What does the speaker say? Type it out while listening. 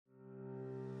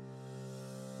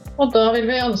Og da vil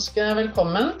vi ønske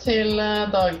velkommen til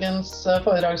dagens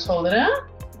foredragsholdere.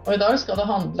 Og i dag skal det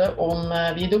handle om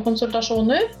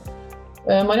videokonsultasjoner.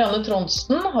 Marianne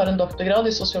Trondsen har en doktorgrad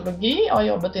i sosiologi og har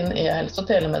jobbet innen e-helse og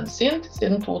telemedisin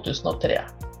siden 2003.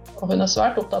 Og hun er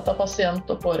svært opptatt av pasient-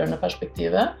 og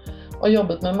pårørendeperspektivet og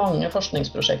jobbet med mange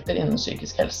forskningsprosjekter innen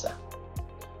psykisk helse.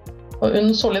 Og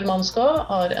Unn Solid Manskov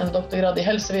har en doktorgrad i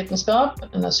helsevitenskap,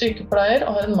 hun er sykepleier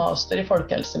og har en master i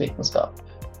folkehelsevitenskap.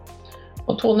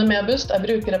 Og Tone Mebust er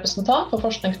brukerrepresentant for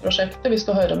forskningsprosjektet vi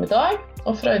skal høre om i dag,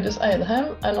 og Frøydis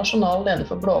Eidheim er nasjonal leder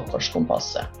for Blå Kors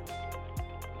Kompasset.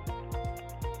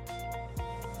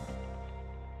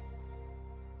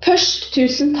 Først,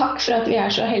 tusen takk for at vi er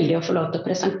så heldige å få lov til å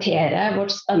presentere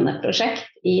vårt spennende prosjekt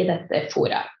i dette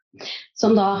fora,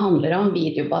 som da handler om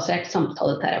videobasert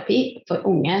samtaleterapi for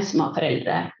unge som har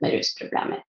foreldre med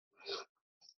rusproblemer.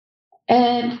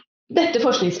 Dette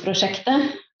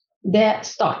forskningsprosjektet det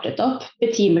startet opp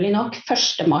betimelig nok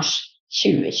 1. mars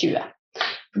 2020.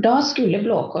 Da skulle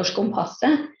Blå Kors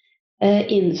Kompasset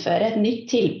innføre et nytt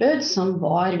tilbud som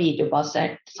var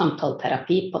videobasert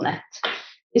samtaleterapi på nett.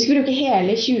 Vi skulle bruke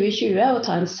hele 2020 og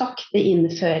ta en sakte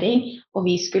innføring, og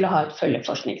vi skulle ha et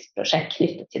følgeforskningsprosjekt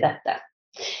knyttet til dette.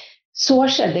 Så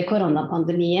skjedde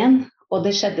koronapandemien, og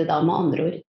det skjedde da med andre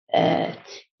ord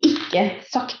ikke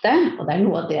sakte, og det er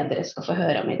noe av det dere skal få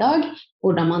høre om i dag,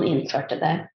 hvordan man innførte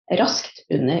det raskt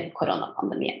under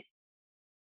koronapandemien.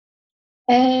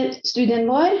 Studien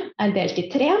vår er delt i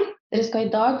 3. Dere skal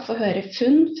i dag få høre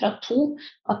funn fra 2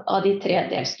 av de 3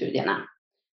 delstudiene.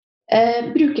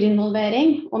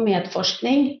 Brukerinvolvering og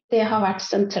medforskning det har vært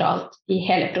sentralt i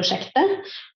hele prosjektet,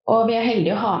 og vi er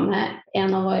heldige å ha med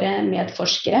en av våre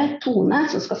medforskere, Tone,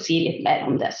 som skal si litt mer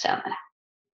om det senere.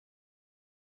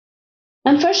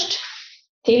 Men først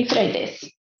til Frøydis.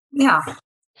 Ja,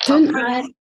 Hun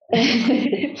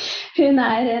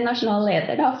er nasjonal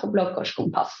leder for Blå Kors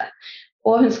Kompasset,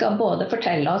 og hun skal både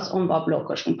fortelle oss om hva Blå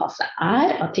Kors Kompasset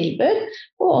er av tilbud,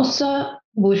 og også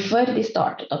hvorfor de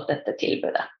startet opp dette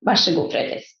tilbudet. Vær så god,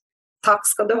 Frøydis. Takk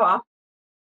skal du ha.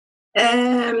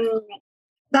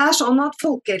 Det er sånn at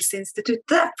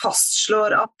Folkehelseinstituttet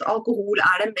fastslår at alkohol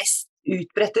er det mest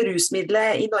utbredte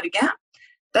rusmiddelet i Norge.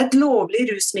 Det er et lovlig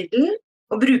rusmiddel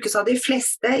og brukes av de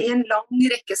fleste i en lang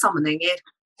rekke sammenhenger.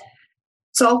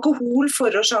 Så alkohol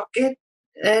forårsaker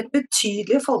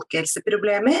betydelige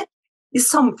folkehelseproblemer. I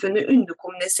samfunnet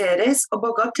underkommuniseres og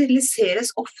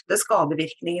bagatelliseres ofte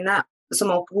skadevirkningene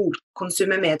som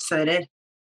alkoholkonsumet medfører.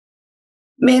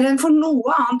 Mer enn for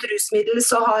noe annet rusmiddel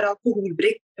så har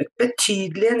alkoholbruk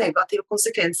betydelige negative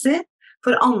konsekvenser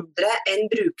for andre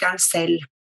enn brukeren selv.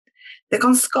 Det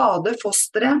kan skade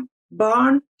fostre,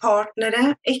 barn,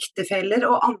 partnere, ektefeller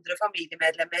og andre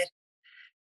familiemedlemmer.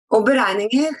 Og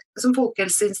beregninger som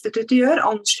Folkehelseinstituttet gjør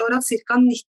anslår at ca.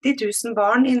 90 000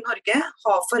 barn i Norge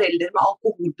har foreldre med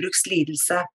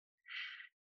alkoholbrukslidelse.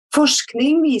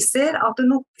 Forskning viser at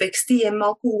en oppvekst i hjem med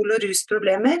alkohol- og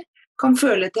rusproblemer kan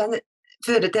føre til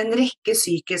en rekke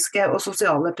psykiske og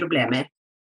sosiale problemer.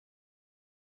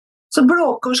 Så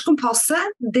Blå Kors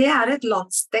Kompasset, det er et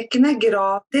landsdekkende,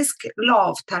 gratis,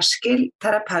 lavterskel,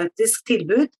 terapeutisk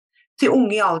tilbud til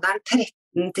unge i alderen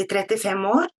 13 til 35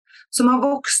 år, som har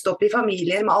vokst opp i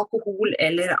familier med alkohol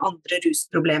eller andre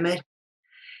rusproblemer.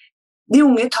 De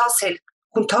unge tar selv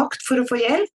kontakt for å få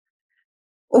hjelp,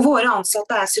 og våre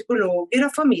ansatte er psykologer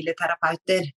og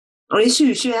familieterapeuter. Og i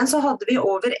 2021 så hadde vi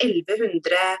over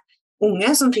 1100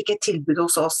 unge som fikk et tilbud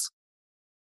hos oss.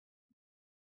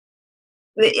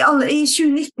 I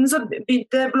 2019 så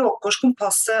begynte Blå Kors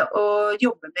Kompasset å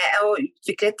jobbe med å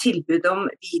utvikle et tilbud om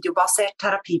videobasert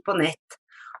terapi på nett.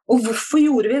 Og hvorfor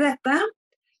gjorde vi dette?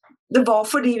 Det var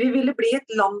fordi vi ville bli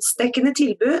et landsdekkende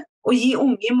tilbud og gi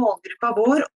unge i målgruppa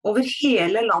vår over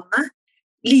hele landet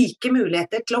like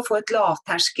muligheter til å få et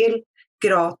lavterskel,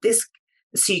 gratis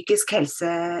psykisk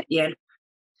helsehjelp.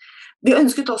 Vi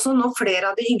ønsket også å nå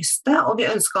flere av de yngste, og vi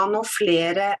ønsket å nå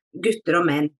flere gutter og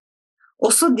menn.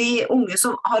 Også de unge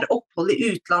som har opphold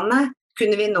i utlandet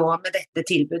kunne vi nå med dette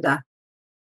tilbudet.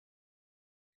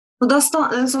 Og da,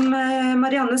 som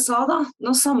Marianne sa da,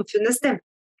 når samfunnet stemte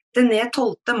ned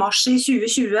 12. mars i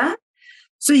 2020,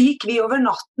 så gikk vi over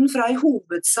natten fra i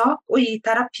hovedsak å gi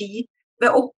terapi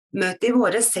ved oppmøte i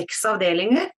våre 6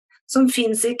 avdelinger, som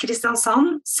finnes i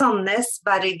Kristiansand, Sandnes,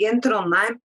 Bergen,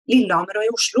 Trondheim, Lillehammer og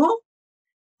i Oslo,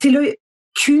 til å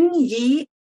kun gi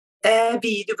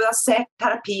videobasert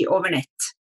terapi over nett.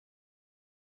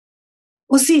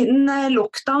 Og siden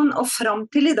lockdown og frem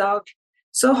til i dag,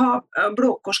 så har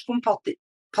Blå Kors Kompasset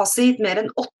gitt mer enn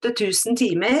 8000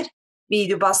 timer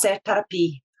videobasert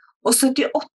terapi, og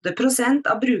 78%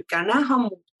 av brukerne har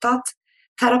mottatt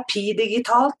terapi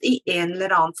digitalt I en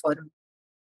eller annen form.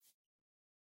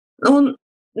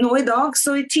 Nå I dag,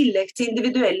 så I tillegg til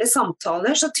individuelle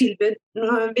samtaler, så tilbyr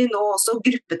vi nå også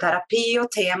gruppeterapi og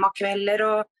temakvelder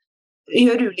og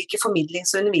gjør ulike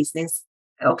formidlings- og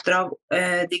undervisningsoppdrag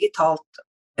digitalt.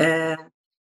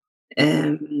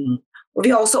 Og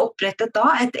vi har også opprettet da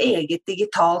et eget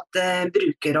digitalt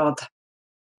brukerråd.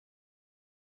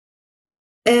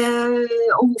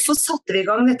 Og hvorfor satte vi I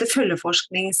gang dette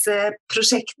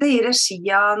følgeforskningsprosjektet I regi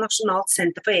av Nasjonalt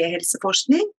senter for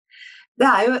e-helseforskning? Det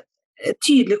jo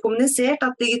tydelig kommunisert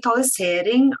at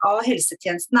digitalisering av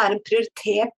helsetjenesten en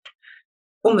prioritert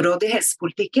område I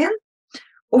helsepolitikken,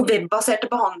 og webbaserte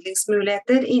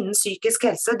behandlingsmuligheter innen psykisk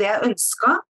helse, det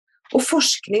ønsket, og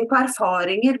forskning på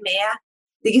erfaringer med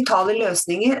digitale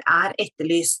løsninger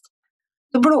etterlyst.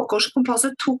 Så Blå Kors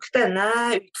Kompasset tok denne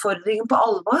utfordringen på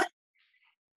alvor.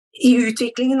 I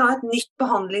utviklingen av et nytt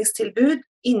behandlingstilbud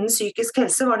innen psykisk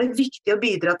helse var det viktig å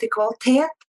bidra til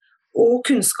kvalitet og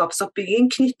kunnskapsoppbygging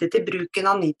knyttet til bruken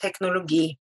av ny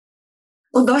teknologi.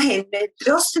 Og da henvendte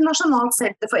vi oss til Nasjonalt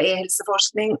senter for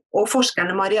e-helseforskning og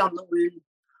forskerne Marianne Woon.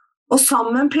 Og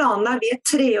sammen planla vi et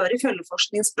 3-årig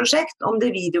følgeforskningsprosjekt om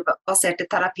det videobaserte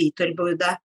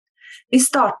terapitilbudet. Vi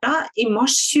startet I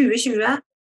mars 2020,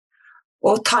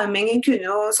 og timingen kunne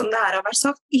jo, som det har vært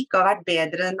sagt, ikke ha vært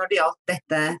bedre når det gjaldt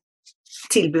dette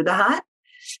tilbudet her.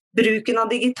 Bruken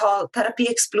av digital terapi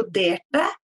eksploderte,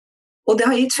 og det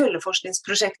har gitt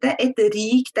følgeforskningsprosjektet et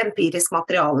rikt empirisk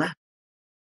materiale.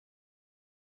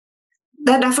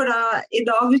 Det derfor da, I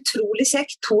dag utrolig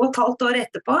kjekt, 2,5 år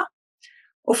etterpå,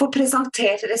 å få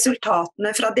presentert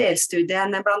resultatene fra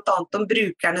delstudiene, blant annet om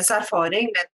brukernes erfaring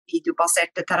med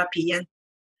videobaserte terapien.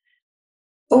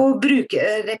 Og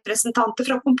brukerrepresentanter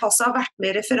fra Kompasset har vært med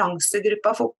I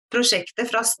referansegruppa for prosjektet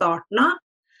fra starten av,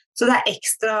 så det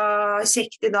ekstra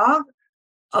kjekt I dag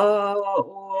å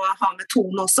ha med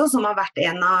Tone også, som har vært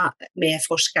en av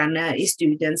medforskerne I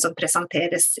studien som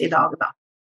presenteres I dag da.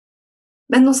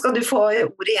 Men nå skal du få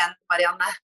ordet igjen, Marianne.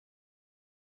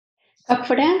 Takk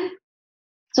for det.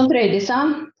 Som Frøydi sa,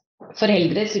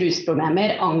 foreldres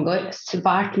rusproblemer angår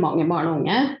svært mange barn og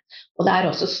unge, og det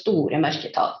også store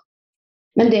mørketall.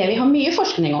 Men det vi har mye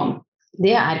forskning om,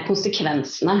 det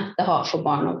konsekvensene det har for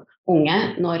barn og unge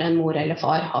når en mor eller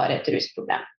far har et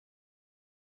rusproblem.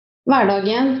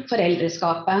 Hverdagen,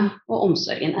 foreldreskapet og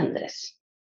omsorgen endres.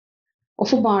 Og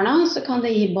for barna så kan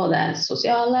det gi både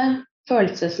sosiale,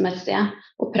 følelsesmessige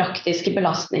og praktiske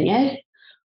belastninger,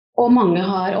 og mange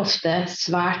har ofte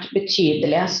svært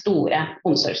betydelige store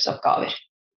omsorgsoppgaver.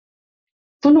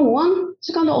 For noen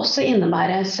så kan det også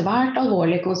innebære svært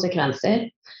alvorlige konsekvenser,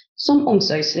 som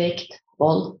omsorgssvikt,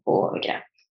 vold og overgrep.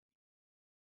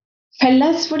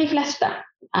 Felles for de fleste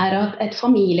at et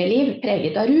familieliv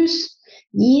preget av rus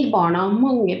gir barna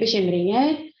mange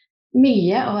bekymringer,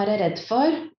 mye å være redd for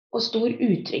og stor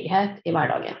utrygghet I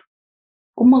hverdagen.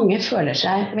 Og mange føler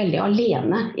seg veldig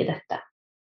alene I dette.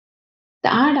 Det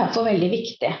derfor veldig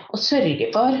viktig å sørge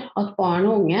for at barn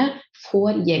og unge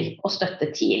får hjelp og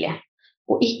støtte tidlig,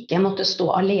 og ikke måtte stå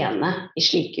alene I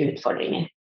slike utfordringer.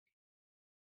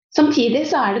 Samtidig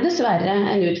så det dessverre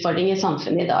en utfordring I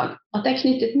samfunnet I dag, at det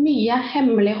knyttet mye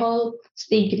hemmelighold,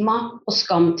 stigma og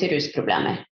skam til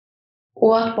rusproblemer.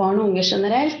 Og at barn og unge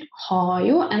generelt har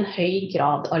jo en høy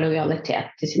grad av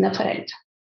lojalitet til sine foreldre.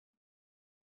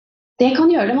 Det kan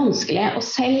gjøre det vanskelig å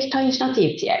selv ta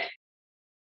initiativ til hjelp.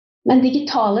 Men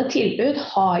digitale tilbud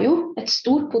har jo et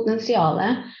stort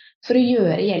potensiale for å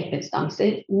gjøre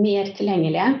hjelpeinstanser mer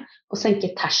tilgjengelige og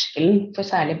senke terskelen for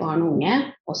særlig barn og unge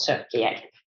å søke hjelp.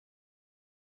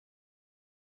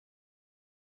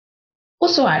 Og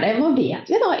så det, hva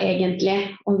vet vi da egentlig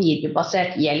om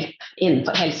videobasert hjelp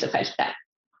innenfor helsefeltet?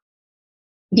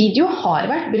 Video har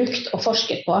vært brukt og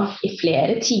forsket på I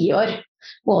flere tiår,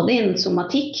 både innen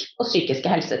somatikk og psykiske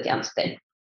helsetjenester.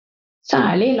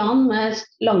 Særlig I land med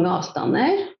lange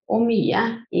avstander og mye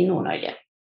I Nord-Norge.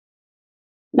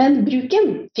 Men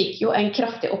bruken fikk jo en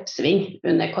kraftig oppsving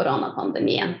under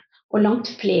koronapandemien, og langt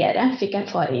flere fikk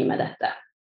erfaring med dette.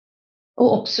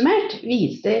 Og oppsummert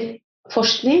viser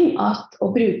forskning at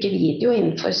å bruke video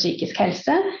innenfor psykisk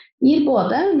helse gir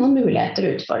både noen muligheter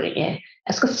og utfordringer.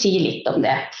 Jeg skal si litt om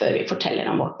det før vi forteller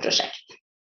om vårt prosjekt.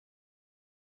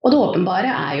 Og det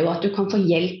åpenbare jo at du kan få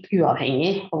hjelp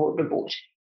uavhengig av hvor du bor.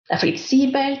 Det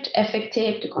fleksibelt,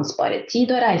 effektivt, du kan spare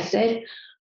tid og reiser,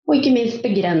 og ikke minst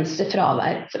begrense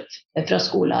fravær fra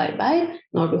skolearbeid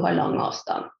når du har lang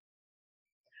avstand.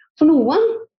 For noen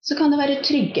så kan det være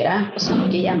tryggere å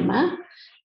snakke hjemme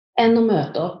enn å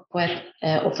møte opp på et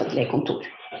offentlig kontor.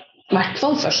 I hvert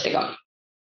fall første gang.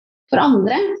 For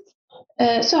andre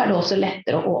så det også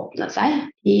lettere å åpne seg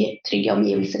i trygge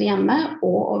omgivelser hjemme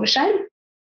og over skjerm.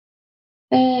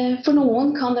 For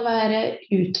noen kan det være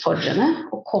utfordrende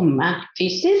å komme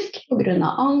fysisk på grunn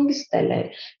av angst eller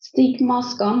stigma,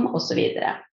 skam og så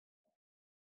videre.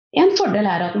 En fordel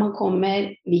at man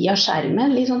kommer via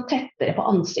skjermen litt sånn tettere på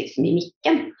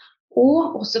ansiktsmimikken,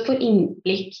 og også får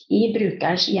innblikk i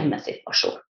brukerens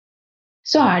hjemmesituasjon.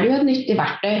 Så det jo et nyttig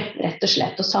verktøy, rett og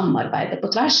slett å samarbeide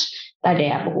på tvers, der det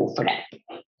behov for det.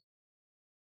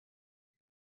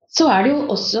 Så det jo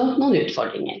også noen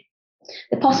utfordringer.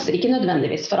 Det passer ikke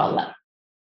nødvendigvis for alle.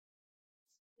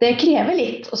 Det krever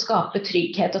litt å skape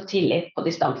trygghet og tillit på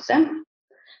distanse,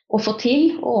 og få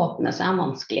til å åpne seg om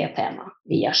vanskelige tema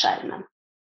via skjermen.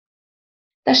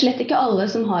 Det slett ikke alle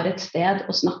som har et sted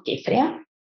å snakke i fred,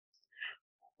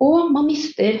 og man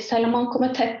mister, selv om man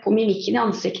kommer tett på mimikken i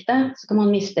ansiktet, så kan man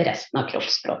miste resten av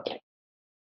kroppsspråket.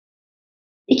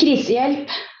 I krisehjelp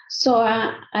så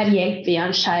hjelp via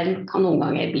en skjerm kan noen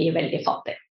ganger bli veldig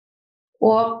fattig.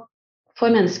 Og for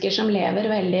mennesker som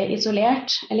lever veldig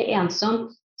isolert eller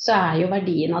ensomt, så jo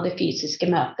verdien av det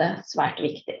fysiske møtet svært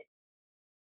viktig.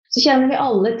 Så kjenner vi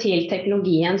alle til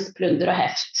teknologiens plunder og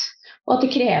heft, og at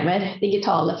det krever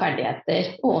digitale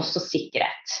ferdigheter og også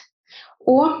sikkerhet.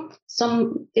 Og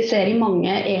som vi ser i mange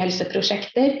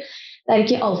e-helseprosjekter, det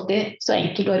ikke alltid så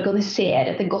enkelt å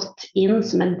organisere det godt inn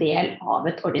som en del av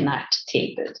et ordinært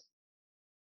tilbud.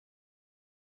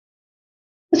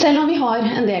 Selv om vi har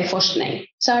en del forskning,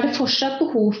 så det fortsatt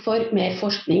behov for mer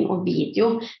forskning og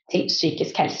video til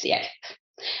psykisk helsehjelp.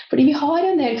 Fordi vi har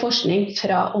en del forskning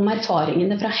om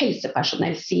erfaringene fra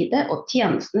helsepersonells side og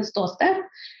tjenestenes ståsted,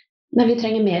 men vi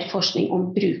trenger mer forskning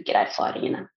om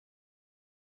brukererfaringene.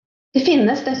 Det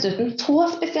finnes dessuten få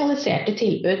spesialiserte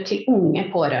tilbud til unge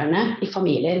pårørende i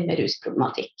familier med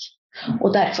rusproblematikk, og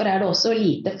derfor det også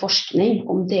lite forskning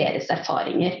om deres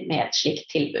erfaringer med et slikt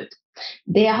tilbud.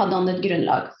 Det har dannet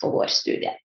grunnlag for vår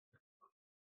studie.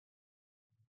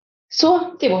 Så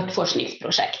til vårt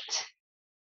forskningsprosjekt.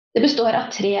 Det består av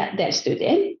 3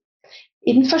 delstudier.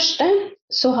 I den første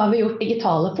så har vi gjort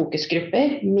digitale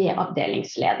fokusgrupper med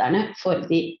avdelingslederne for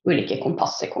de ulike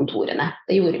kompassekontorene.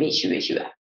 Det gjorde vi i 2020.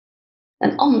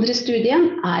 Den andre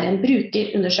studien en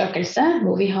brukerundersøkelse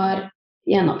hvor vi har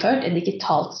gjennomført et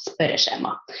digitalt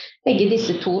spørreskjema. Begge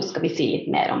disse 2 skal vi si litt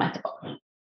mer om etterpå.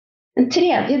 Den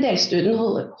tredje delstudien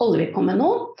holder vi på med nå.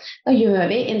 Da gjør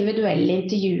vi individuelle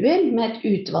intervjuer med et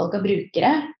utvalg av brukere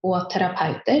og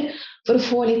terapeuter for å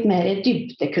få litt mer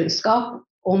dybdekunnskap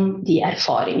om de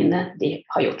erfaringene de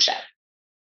har gjort seg.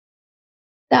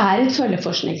 Det et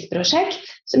følgeforskningsprosjekt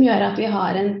som gjør at vi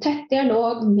har en tett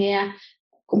dialog med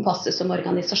Kompasset som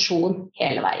organisasjon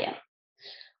hele veien.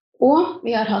 Og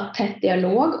vi har hatt tett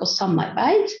dialog og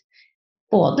samarbeid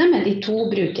både med de 2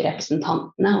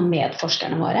 brukerrepresentantene og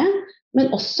medforskerne våre,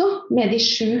 men også med de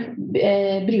 7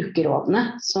 brukerrådene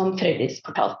som Frøydis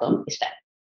fortalte om i sted.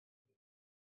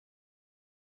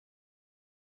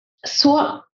 Så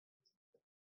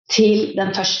til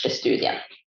den første studien.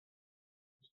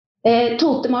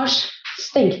 12. mars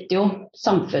stengte jo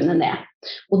samfunnet ned,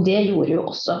 og det gjorde jo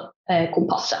også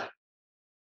Kompasset.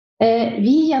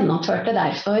 Vi gjennomførte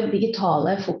derfor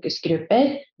digitale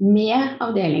fokusgrupper med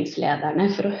avdelingslederne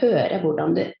for å høre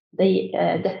hvordan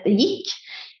dette gikk,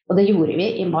 og det gjorde vi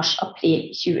i mars-april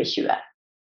 2020.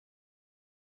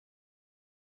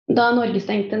 Da Norge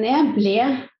stengte ned, ble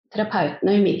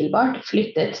terapeutene umiddelbart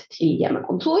flyttet til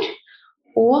hjemmekontor,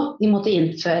 og de måtte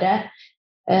innføre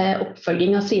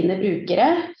oppfølging av sine brukere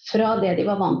fra det de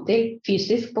var vant til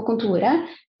fysisk på kontoret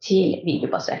til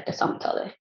videobaserte samtaler.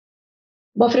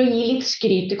 Bare for å gi litt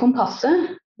skryt til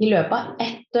Kompasset, i løpet av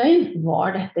 1 døgn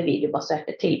var dette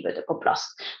videobaserte tilbudet på plass,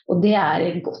 og det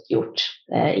godt gjort,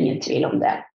 ingen tvil om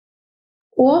det.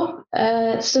 Og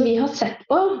så vi har sett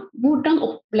på hvordan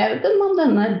opplevde man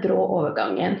denne brå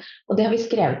overgangen, og det har vi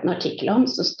skrevet en artikkel om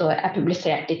som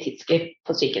publisert i Tidsskrift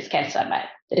for psykisk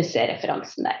helsearbeid. Dere ser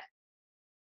referansen der.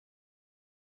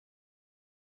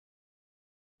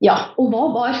 Ja, og hva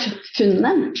var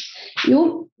funnene?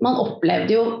 Jo, man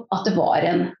opplevde jo at det var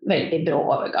en veldig brå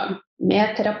overgang,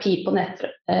 med terapi på nett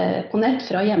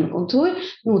fra hjemmekontor,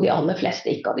 noe de aller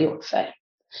fleste ikke hadde gjort før.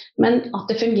 Men at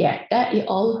det fungerte i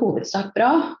all hovedsak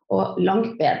bra, og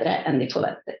langt bedre enn de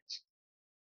forventet.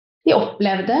 De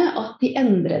opplevde at de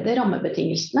endrede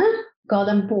rammebetingelsene ga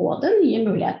dem både nye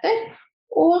muligheter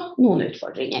og noen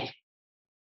utfordringer.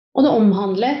 Og det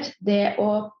omhandlet det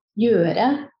å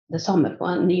gjøre det samme på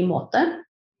en ny måte,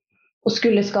 og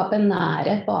skulle skape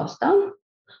nærhet på avstand,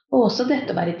 og også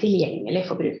dette være tilgjengelig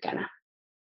for brukerne.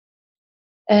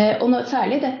 Og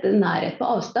særlig dette nærhet på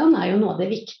avstand jo noe av det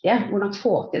viktige, hvordan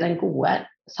få til den gode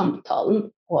samtalen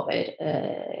over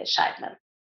skjermen.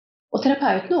 Og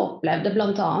terapeutene opplevde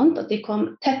blant annet at de kom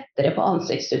tettere på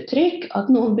ansiktsuttrykk, at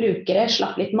noen brukere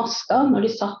slapp litt maska når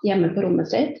de satt hjemme på rommet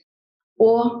sitt,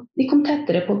 og de kom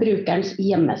tettere på brukerens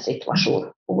hjemmesituasjon,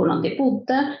 og hvordan de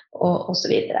bodde, og så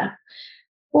videre.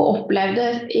 Og opplevde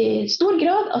i stor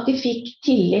grad at de fikk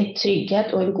tillit,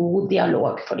 trygghet og en god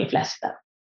dialog for de fleste.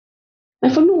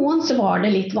 Men for noen så var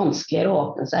det litt vanskeligere å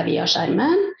åpne seg via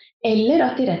skjermen, eller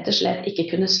at de rett og slett ikke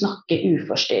kunne snakke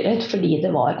uforstyrret fordi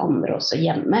det var andre også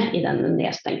hjemme i denne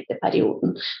nedstengte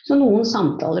perioden. Så noen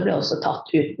samtaler ble også tatt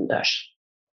utendørs.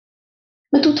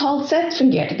 Men totalt sett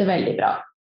fungerte det veldig bra.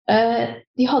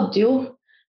 Det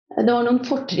var noen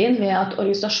fortrinn ved at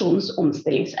organisasjonens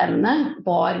omstillingsevne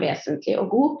var vesentlig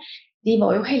og god. De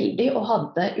var jo heldige og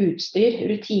hadde utstyr,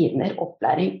 rutiner,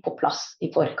 opplæring på plass i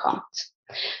forkant.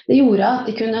 Det gjorde at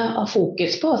de kunne ha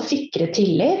fokus på å sikre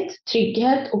tillit,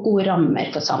 trygghet og gode rammer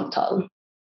for samtalen.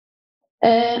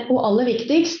 Og aller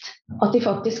viktigst, at de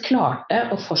faktisk klarte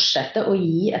å fortsette å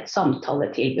gi et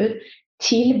samtaletilbud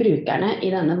til brukerne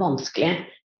i denne vanskelige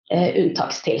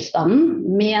unntakstilstanden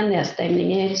med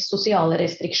nedstengninger, sosiale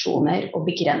restriksjoner og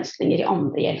begrensninger i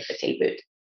andre hjelpetilbud.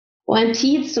 Og en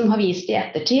tid som har vist i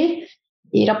ettertid,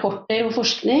 i rapporter og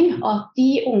forskning, at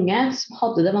de unge som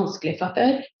hadde det vanskelig fra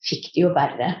før, fikk det jo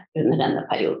verre under denne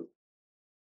perioden.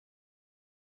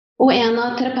 Og en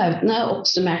av terapeutene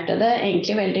oppsummerte det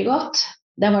egentlig veldig godt.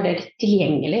 Det var det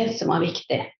tilgjengelig som var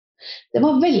viktig. Det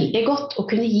var veldig godt å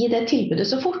kunne gi det tilbudet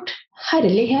så fort.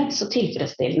 Herlighet så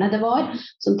tilfredsstillende det var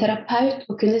som terapeut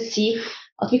å kunne si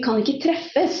at vi kan ikke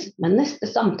treffes, men neste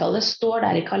samtale står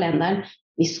der i kalenderen.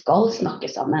 Vi skal snakke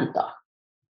sammen da.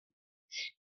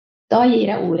 Da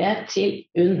gir jeg ordet til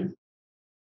Unn.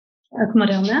 Takk,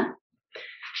 Marianne.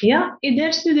 Ja, i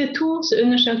delstudie 2 så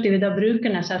undersøkte vi da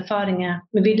brukernes erfaringer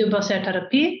med videobasert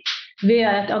terapi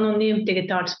via et anonymt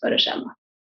digitalt spørreskjema.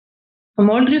 Og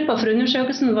målgruppa for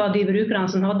undersøkelsen var de brukerne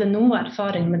som hadde noe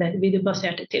erfaring med det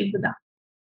videobaserte tilbudet.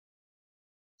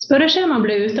 Spørreskjemaet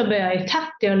ble utarbeidet i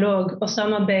tett dialog og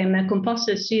samarbeid med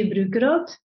Kompassets 7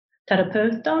 brukerråd,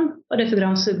 terapeutene og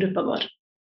referansegruppa vår.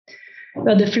 Vi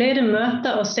hadde flere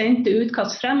møter og sendte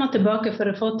utkast frem og tilbake for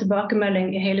å få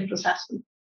tilbakemelding i hele prosessen.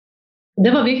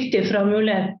 Det var viktig for å ha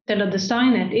mulighet til å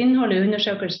designe et innhold i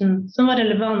undersøkelsen som var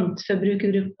relevant for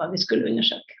brukergruppa vi skulle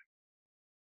undersøke.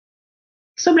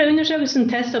 Så ble undersøkelsen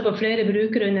testet på flere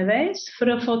brukere underveis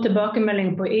for å få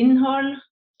tilbakemelding på innhold,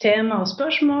 tema og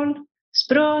spørsmål,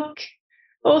 språk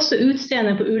og også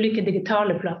utseende på ulike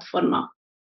digitale plattformer.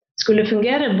 Det skulle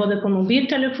fungere både på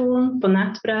mobiltelefon, på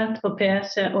nettbrett, på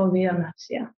PC og via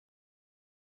nettsida.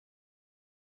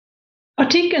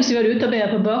 Artikkelen som vi har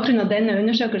utarbeidet på bakgrunn av denne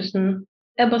undersøkelsen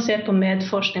er basert på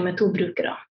medforskning med 2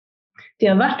 brukere. De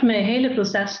har vært med i hele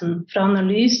prosessen, fra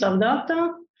analyse av data,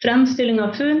 fremstilling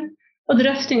av funn og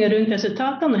drøftinger rundt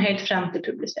resultatene og helt frem til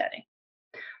publisering.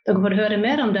 Dere får høre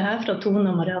mer om det her fra Tone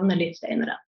og Marianne litt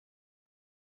senere.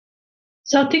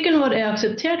 Så artikkelen vår er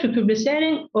akseptert for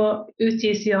publisering og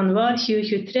utgis i januar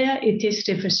 2023 i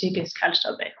Tidsskrift for psykisk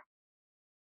helsearbeid.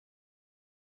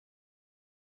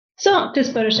 Så til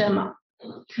spørreskjema.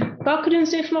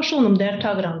 Bakgrunnsinformasjon om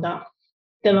deltakerne da.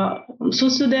 Det var om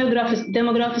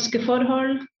sosiodemografiske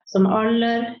forhold, som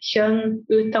alder, kjønn,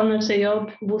 utdannelse,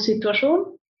 jobb, bosituasjon.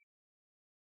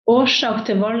 Årsak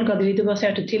til valg av det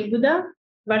videobaserte tilbudet.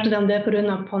 Valgte de det på grunn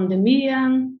av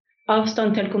pandemien,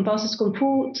 avstand til Kompassets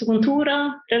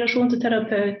kontorer, relasjon til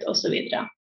terapeut osv.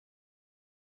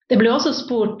 Det ble også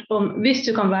spurt om hvis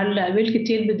du kan velge, hvilket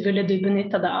tilbud ville du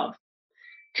benytte deg av?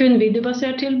 Kun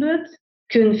videobasert tilbud,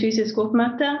 kun fysisk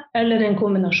oppmøte eller en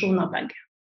kombinasjon av begge.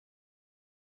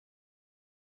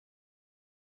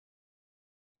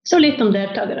 Så litt om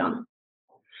deltakerne.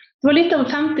 Det var litt over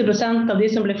 50% av de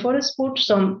som ble forespurt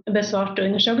som besvarte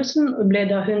undersøkelsen, og ble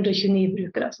da 129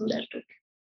 brukere som deltok.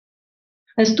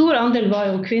 En stor andel var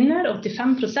jo kvinner,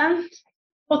 85%,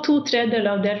 og 2/3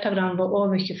 av deltakerne var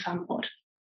over 25 år.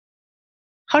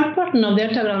 Halvparten av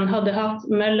deltakerne hadde hatt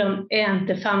mellom 1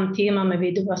 til 5 timer med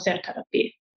videobasert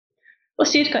terapi, og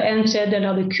ca. 1/3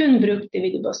 hadde kun brukt det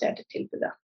videobaserte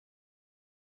tilbudet.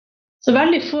 Så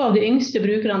veldig få av de yngste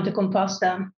brukerne til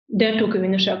Kompasset deltok i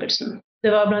undersøkelsen.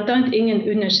 Det var blant annet ingen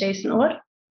under 16 år.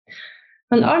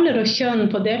 Men alder og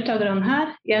kjønn på deltakerne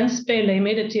her gjenspeiler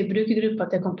imidlertid brukergruppa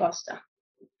til Kompasset,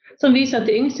 som viser at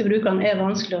de yngste brukerne er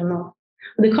vanskelig å nå.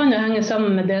 Og det kan jo henge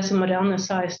sammen med det som Marianne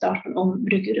sa i starten om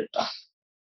brukergruppa.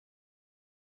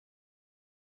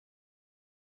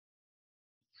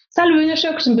 Selve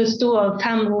undersøkelsen bestod av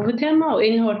 5 hovedtema og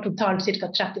inneholdt totalt ca.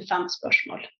 35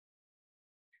 spørsmål.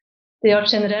 Det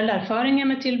gjaldt generelle erfaringer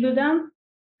med tilbudet,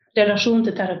 relasjon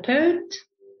til terapeut,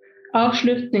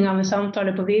 avslutning av en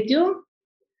samtale på video,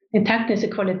 den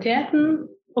tekniske kvaliteten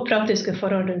og praktiske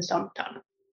forhold rundt samtalen.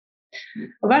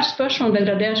 Og hvert spørsmål ble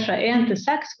gradert fra 1 til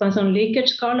 6 på en sånn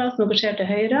likhetsskala som dere ser til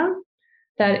høyre,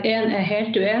 der 1 er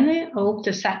helt uenig og opp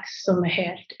til 6 som er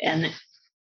helt enig.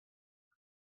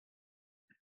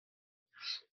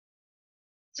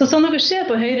 Så som dere ser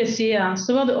på høyre side,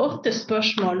 så var det 8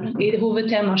 spørsmål i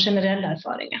hovedtemaet generelle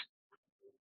erfaringer.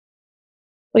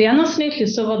 Og gjennomsnittlig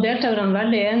så var deltakerne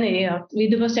veldig enige i at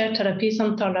videobasert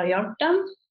terapisamtaler hjalp dem,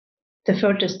 det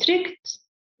føltes trygt,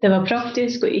 det var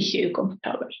praktisk og ikke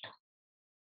ukomfortabelt.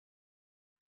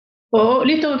 Og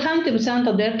litt over 50%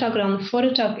 av deltakerne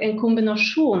foretok en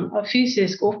kombinasjon av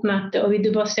fysisk oppmøte og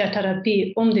videobasert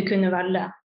terapi om de kunne velge,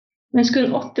 mens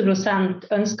kun 8%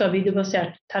 ønsket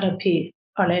videobasert terapi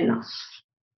alene.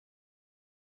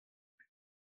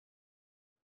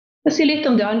 Jeg sier litt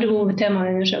om de andre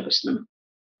hovedtemaene i undersøkelsen.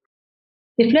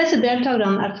 De fleste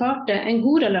deltakerne erfarte en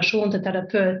god relasjon til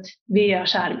terapeut via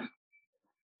skjerm.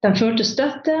 De følte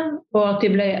støtte og at de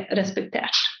ble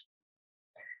respektert.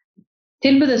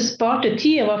 Tilbudet sparte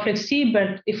tid og var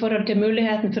fleksibelt i forhold til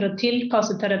muligheten for å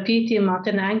tilpasse terapitimer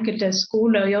til den enkelte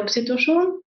skole- og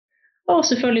jobbsituasjon, og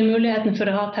selvfølgelig muligheten for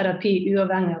å ha terapi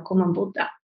uavhengig av hvor man bodde.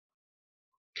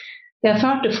 De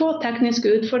erfarte få tekniske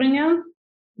utfordringer,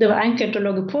 det var enkelt å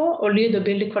logge på, og lyd- og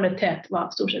bildekvalitet var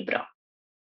stort sett bra.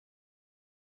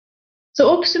 Så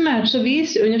oppsummert så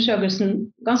viser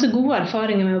undersøkelsen ganske gode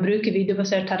erfaringer med å bruke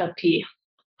videobasert terapi.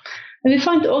 Men vi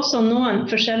fant også noen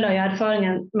forskjeller i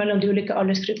erfaringen mellom de ulike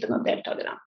aldersgruppene og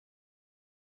deltakerne.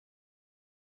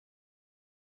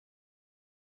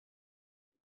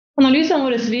 Analysene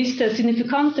våre viste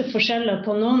signifikante forskjeller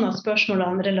på noen av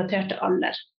spørsmålene relatert til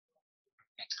alder.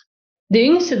 De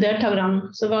yngste deltakerne,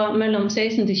 som var mellom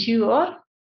 16 til 20 år,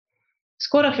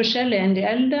 skåret forskjellig enn de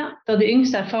eldre, da de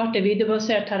yngste erfarte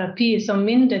videobasert terapi som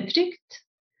mindre trygt,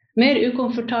 mer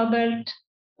ukomfortabelt,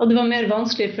 og det var mer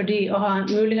vanskelig for de å ha en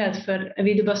mulighet for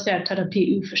videobasert terapi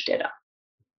uforstyrret.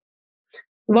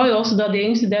 Det var jo også da de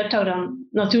yngste deltakerne,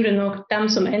 naturlig nok dem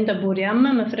som enda bor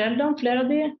hjemme med foreldrene, flere av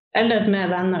de, eller med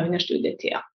venner under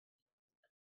studietida.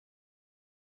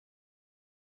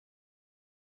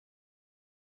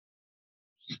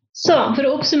 Så for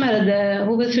å oppsummere det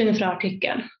hovedfunnet fra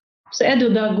artikkelen, så er det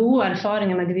jo da gode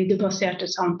erfaringer med det videobaserte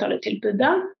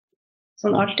samtaletilbudet,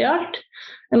 sånn alt i alt.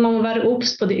 Men man må være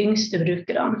obs på de yngste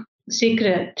brukerne,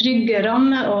 sikre trygge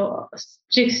rammer og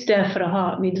trygt sted for å ha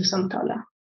videosamtale.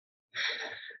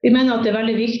 Vi mener at det er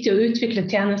veldig viktig å utvikle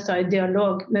tjenester i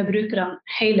dialog med brukerne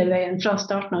hele veien fra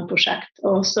starten av et prosjekt,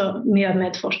 og også mye av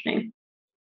medforskning.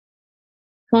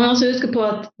 Man må også huske på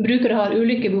at brukere har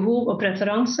ulike behov og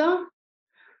preferanser,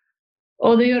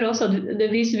 og det gjør også at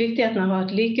det viser viktigheten av å ha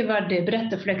et likeverdig,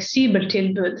 bredt og fleksibelt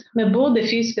tilbud med både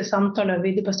fysiske samtaler og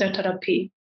videobasert terapi,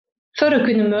 for å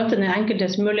kunne møte den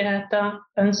enkeltes muligheter,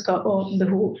 ønsker og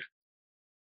behov.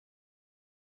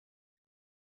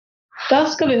 Da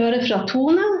skal vi høre fra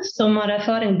Tone, som har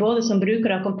erfaring både som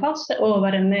bruker av Kompasset og å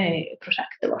være med i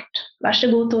prosjektet vårt. Vær så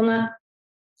god, Tone.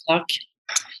 Takk.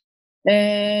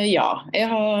 Ja, jeg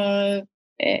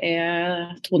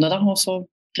er Tone da, også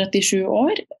 37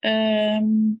 år.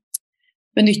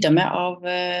 Benyttet meg av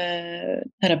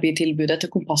terapitilbudet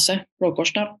til Kompasset, Blå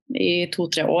Kors, da, i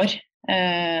 2-3 år.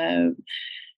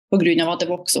 På grunn av at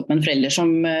jeg vokste opp med en forelder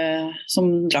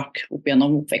som drakk opp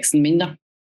gjennom oppveksten min. Da.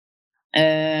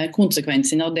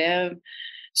 Konsekvensen av det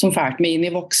som førte meg inn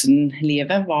i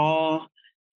voksenlivet var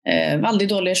veldig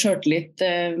dårlig selvtillit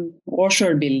og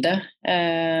selvbilde.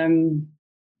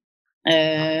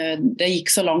 Det gikk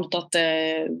så langt at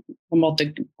jeg på en måte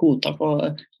godtok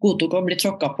å bli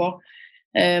tråkket på.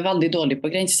 Veldig dårlig på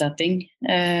grensesetting.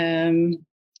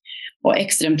 Og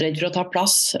ekstremt redd for å ta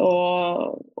plass.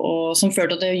 Og som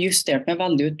førte at jeg justerte meg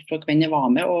veldig ut fra hvem jeg var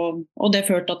med. Og det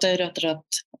førte at jeg rett og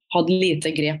slett hadde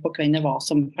lite grep på hvem jeg var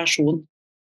som person.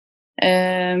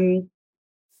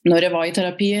 Når jeg var i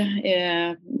terapi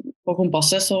på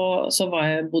Kompasset, så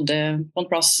bodde jeg på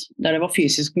en plass der det var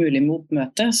fysisk mulig med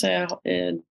oppmøte, så jeg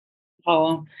har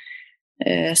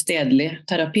stedlig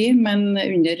terapi, men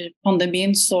under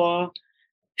pandemien så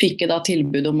fikk jeg da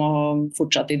tilbud om å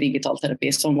fortsette i digital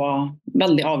terapi, som var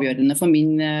veldig avgjørende for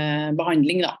min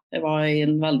behandling. Da. Jeg var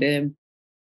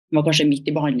kanskje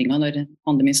midt i behandlingen når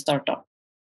pandemien startet.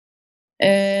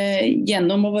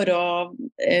 Gjennom å være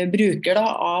bruker da,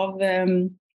 av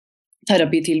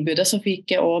terapitilbudet så fikk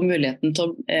jeg også muligheten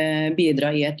til å bidra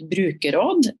i et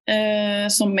brukerråd,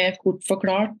 som er kort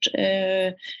forklart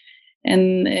en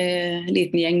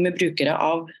liten gjeng med brukere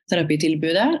av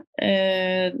terapitilbudet,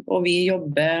 og vi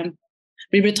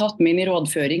blir tatt med inn i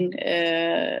rådføring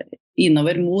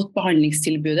innover mot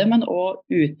behandlingstilbudet, men også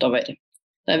utover.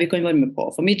 der vi kan være med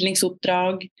på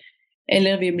formidlingsoppdrag,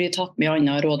 eller vi blir tatt med i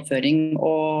annen rådføring,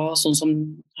 og sånn som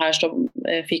her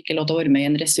fikk jeg lov til å være med i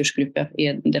en ressursgruppe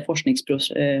i det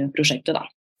forskningsprosjektet da.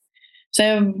 Så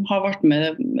jeg har vært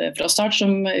med fra start,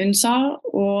 som Unn sa,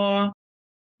 og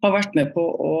har vært med på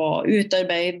å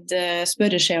utarbeide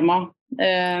spørreskjema.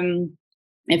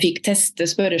 Jeg fikk teste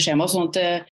spørreskjema sånn at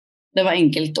det var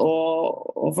enkelt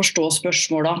å forstå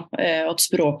spørsmålene, at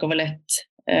språket var lett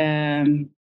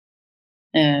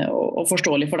og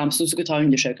forståelig for dem som skulle ta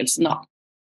undersøkelsen da.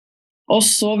 Og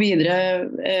så videre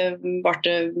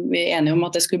ble vi enige om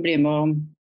at jeg skulle bli med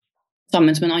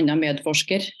sammen med en annen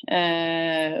medforsker,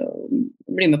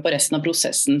 bli med på resten av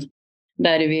prosessen,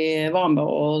 der vi var med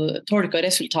og tolket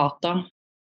resultater.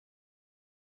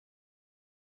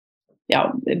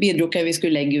 Ja, bidro hva vi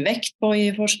skulle legge vekt på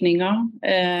i forskningen.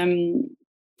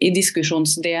 I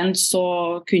diskusjonsdelen så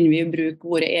kunne vi bruke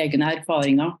våre egne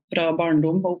erfaringer fra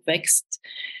barndom og oppvekst,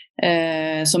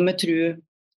 som jeg tror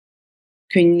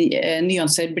kunne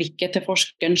nyansere blikket til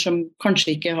forskeren som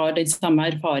kanskje ikke har den samme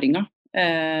erfaringen.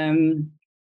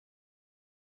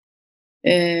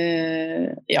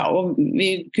 Ja, og vi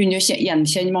kunne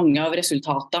gjenkjenne mange av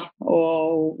resultatene,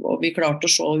 og vi klarte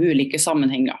å se ulike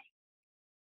sammenhenger.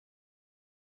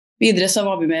 Videre så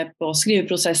var vi med på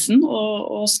skriveprosessen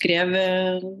og skrev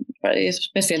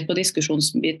spesielt på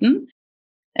diskusjonsbiten.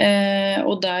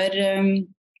 Og der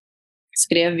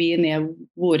skrev vi ned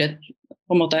våre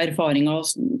på en måte erfaringer,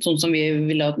 sånn som vi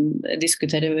ville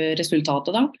diskutere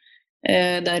resultatet da.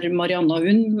 Der Marianne og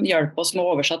Unn hjalp oss med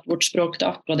å oversette vårt språk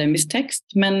til akademisk tekst,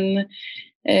 men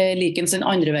likens den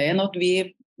andre veien at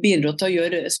vi bidro til å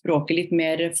gjøre språket litt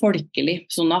mer folkelig,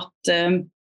 sånn at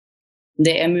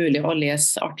det mulig å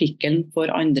lese artikkelen for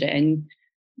andre enn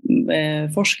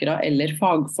forskere eller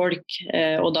fagfolk,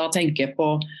 og da tenker jeg på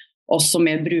oss som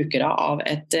brukere av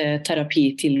et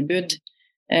terapitilbud,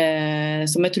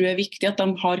 som jeg tror viktig at de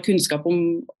har kunnskap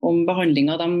om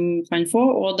behandlinger de kan få,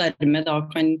 og dermed da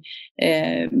kan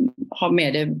ha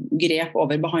mer grep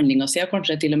over behandlingen sin, og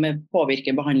kanskje til og med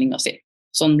påvirke behandlingen sin.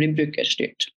 Sånn blir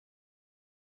brukerstyrt.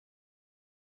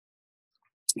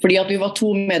 Fordi at vi var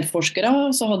 2 medforskere,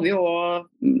 så hadde vi også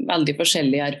veldig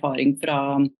forskjellig erfaring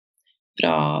fra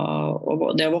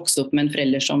det å vokse opp med en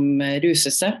forelder som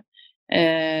ruser seg.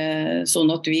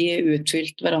 Sånn at vi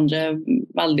utfylte hverandre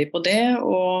veldig på det,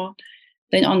 og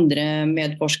den andre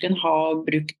medforskeren har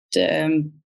brukt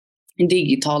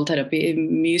digital terapi i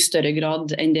mye større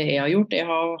grad enn det jeg har gjort. Jeg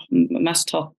har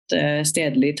mest hatt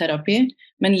stedlig terapi,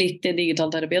 men litt digital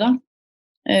terapi da.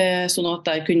 Sånn at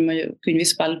der kunne vi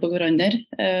spille på hverandre,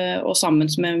 og sammen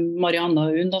med Marianne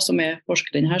og Unn, som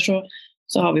forskeren her,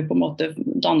 så har vi på en måte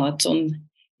dannet et sånn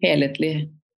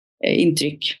helhetlig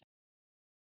inntrykk.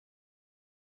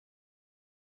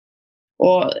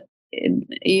 Og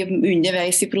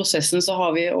underveis i prosessen så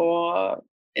har vi også,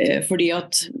 fordi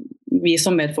at vi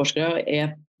som medforskere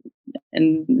en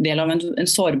del av en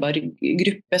sårbar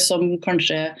gruppe som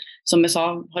kanskje, som jeg sa,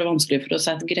 har vanskelig for å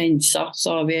sette grenser,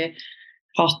 så har vi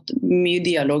hatt mye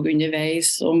dialog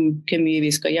underveis om hvor mye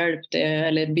vi skal hjelpe til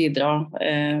eller bidra,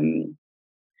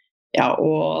 ja,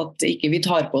 og at ikke vi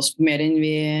tar på oss mer enn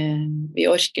vi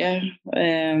orker.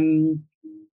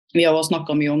 Vi har også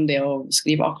snakket mye om det å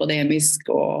skrive akademisk,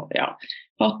 og ja,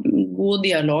 hatt god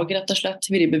dialog rett og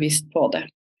slett, vært bevisst på det.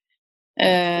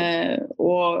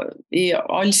 Og i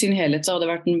all sin helhet så har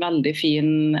det vært en veldig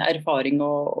fin erfaring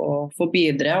å få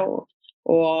bidra,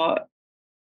 og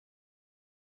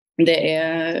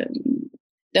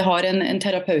det har en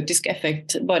terapeutisk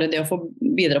effekt, bare det å få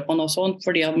bidra på noe sånt,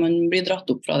 fordi at man blir dratt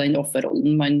opp fra den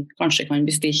offerrollen man kanskje kan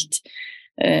bli stilt,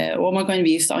 og man kan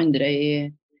vise andre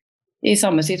i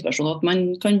samme situasjon at man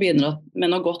kan bidra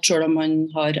med noe godt selv om man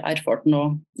har erfart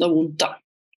noe vondt da.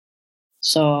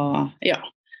 Så ja,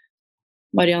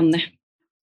 Marianne.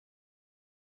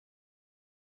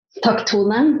 Takk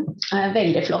Tone,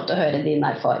 veldig flott å høre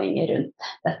dine erfaringer rundt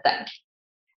dette.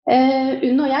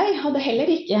 Unn og jeg hadde heller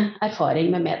ikke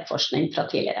erfaring med medforskning fra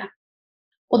tidligere.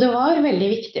 Og det var veldig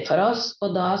viktig for oss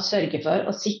å da sørge for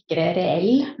å sikre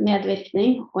reell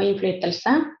medvirkning og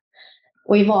innflytelse,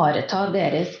 og ivareta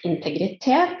deres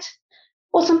integritet,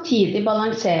 og samtidig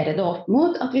balansere det opp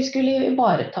mot at vi skulle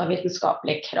ivareta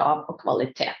vitenskapelige krav og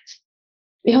kvalitet.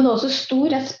 Vi hadde også stor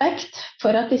respekt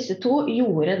for at disse 2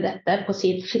 gjorde dette på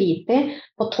sin fritid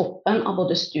på toppen av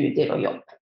både studier og jobb.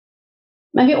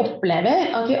 Men vi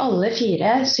opplever at vi alle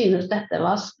 4 synes dette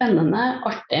var spennende,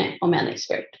 artig og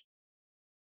meningsfullt.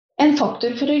 En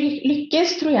faktor for å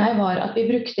lykkes tror jeg var at vi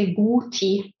brukte god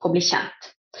tid på å bli kjent,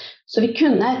 så vi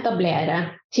kunne etablere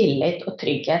tillit og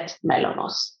trygghet mellom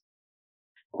oss.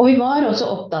 Og vi var også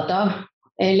opptatt av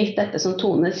litt dette som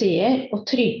Tone sier, å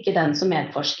trygge den som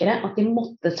medforskere, at de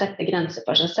måtte sette grenser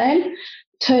for seg selv,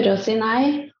 tørre å si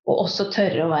nei, og også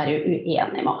tørre å være uenige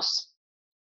med oss.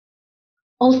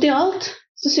 Alt i alt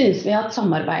så synes vi at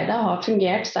samarbeidet har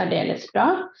fungert særdeles bra,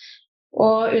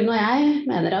 og Unn og jeg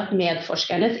mener at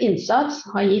medforskernes innsats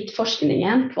har gitt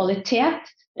forskningen kvalitet,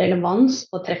 relevans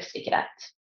og treffsikkerhet.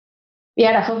 Vi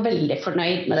er derfor veldig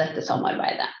fornøyd med dette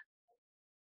samarbeidet.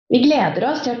 Vi gleder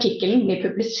oss til artikkelen blir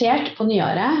publisert på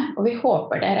nyåret, og vi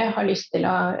håper dere har lyst til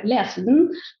å lese den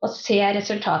og se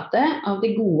resultatet av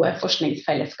det gode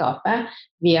forskningsfellesskapet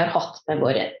vi har hatt med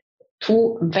våre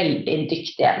 2 veldig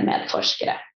dyktige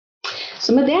medforskere.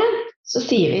 Så med det så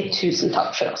sier vi tusen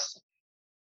takk for oss.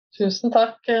 Tusen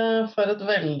takk for et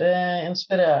veldig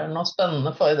inspirerende og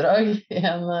spennende foredrag i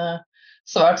en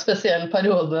svært spesiell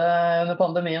periode under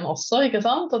pandemien også, ikke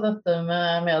sant? Og dette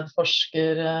med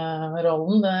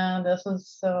medforskerrollen, det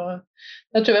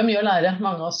tror jeg er mye å lære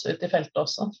mange av oss ute i feltet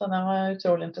også. Så det var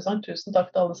utrolig interessant. Tusen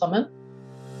takk til alle sammen.